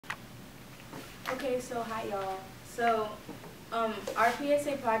Okay, so hi y'all. So our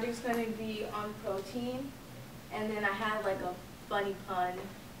PSA project is going to be on protein, and then I had like a funny pun,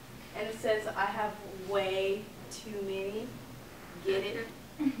 and it says I have way too many. Get it?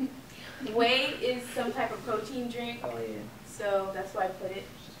 Whey is some type of protein drink. Oh yeah. So that's why I put it.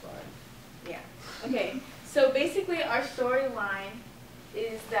 She's fine. Yeah. Okay. So basically, our storyline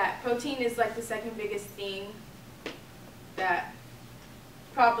is that protein is like the second biggest thing that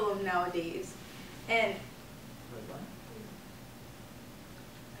problem nowadays, and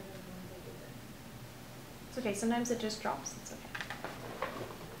It's okay, sometimes it just drops, it's okay.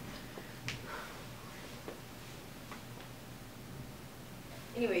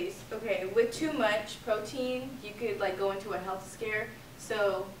 anyways, okay, with too much protein, you could like go into a health scare.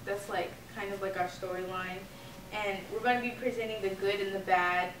 So that's like kind of like our storyline, and we're going to be presenting the good and the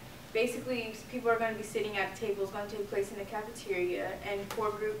bad. Basically, people are going to be sitting at a table. It's going to take place in the cafeteria, and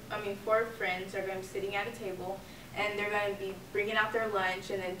four friends are going to be sitting at a table, and they're going to be bringing out their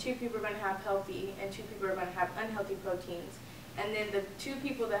lunch, and then 2 people are going to have healthy, and 2 people are going to have unhealthy proteins. And then the 2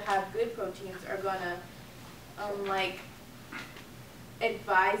 people that have good proteins are going to like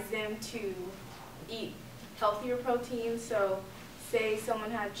advise them to eat healthier proteins. So say someone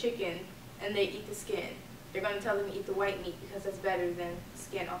had chicken and they eat the skin. They're going to tell them to eat the white meat because that's better than the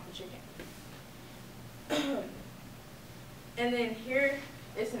skin off the chicken. And then here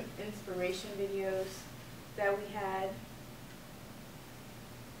is some inspiration videos that we had.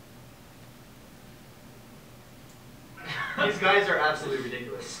 These guys are absolutely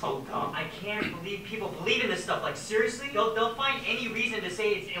ridiculous. So dumb. I can't believe people believe in this stuff. Like, seriously? They'll find any reason to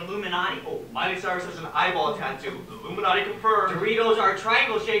say it's Illuminati. Oh, Miley Cyrus has an eyeball tattoo. Illuminati confirmed. Doritos are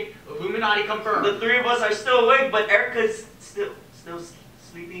triangle shaped. Illuminati confirmed. The 3 of us are still awake, but Erica's still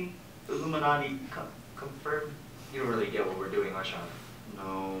sleeping. Illuminati confirmed. You don't really get what we're doing, Arshan.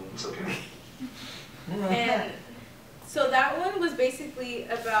 No, it's okay. And so that one was basically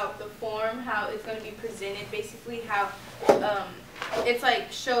about the form, how it's going to be presented, basically how it's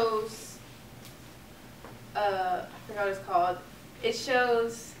like shows, I forgot what it's called. It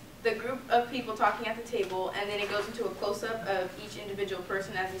shows the group of people talking at the table, and then it goes into a close-up of each individual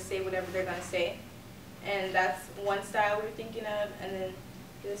person as they say whatever they're going to say. And that's one style we're thinking of, and then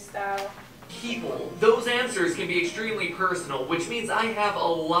this style. People. Those answers can be extremely personal, which means I have a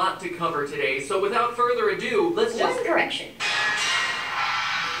lot to cover today. So without further ado, let's just... One correction.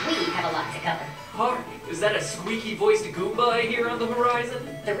 We have a lot to cover. Hark, is that a squeaky-voiced Goomba I hear on the horizon?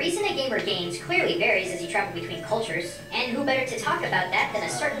 The reason a gamer gains clearly varies as you travel between cultures, and who better to talk about that than a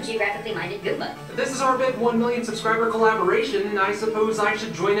certain geographically minded Goomba? This is our big 1 million subscriber collaboration. I suppose I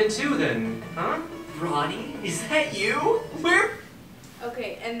should join it too then, huh? Ronnie, is that you? Where?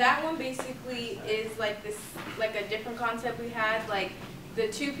 Okay, and that one basically is like this, like a different concept we had. Like the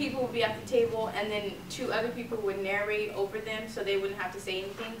 2 people would be at the table, and then 2 other people would narrate over them, so they wouldn't have to say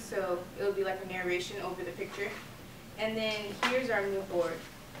anything. So it would be like a narration over the picture. And then here's our mood board.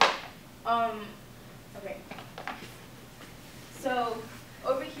 Okay. So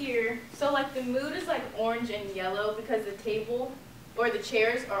over here, so like the mood is like orange and yellow because the table or the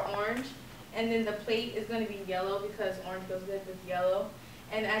chairs are orange. And then the plate is going to be yellow because orange goes good with yellow.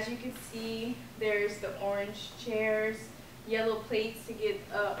 And as you can see, there's the orange chairs, yellow plates to get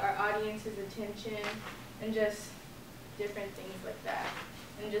our audience's attention, and just different things like that.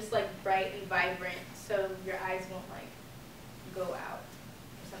 And just like bright and vibrant so your eyes won't like go out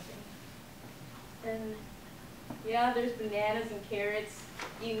or something. And yeah, there's bananas and carrots,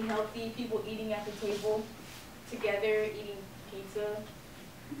 eating healthy, people eating at the table together, eating pizza.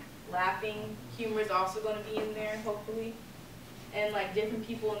 Laughing, humor is also going to be in there, hopefully, and like different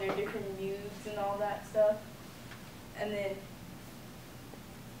people and their different moods and all that stuff. And then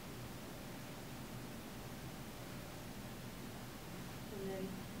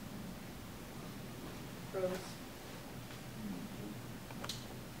Rose.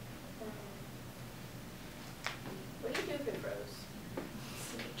 What do you do with Rose?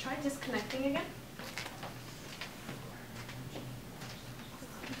 Try disconnecting again.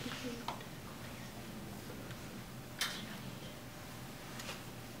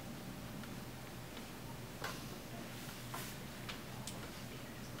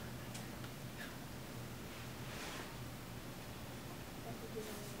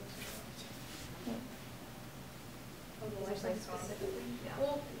 Yeah.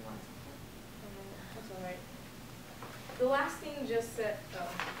 Well, that's all right. The last thing just said,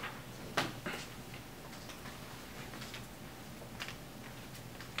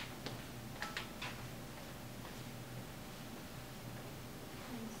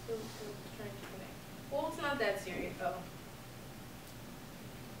 still trying to connect. Well, it's not that serious, though.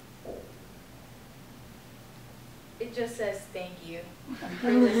 It just says thank you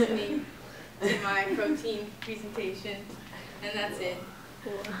for listening to my protein presentation, and that's it.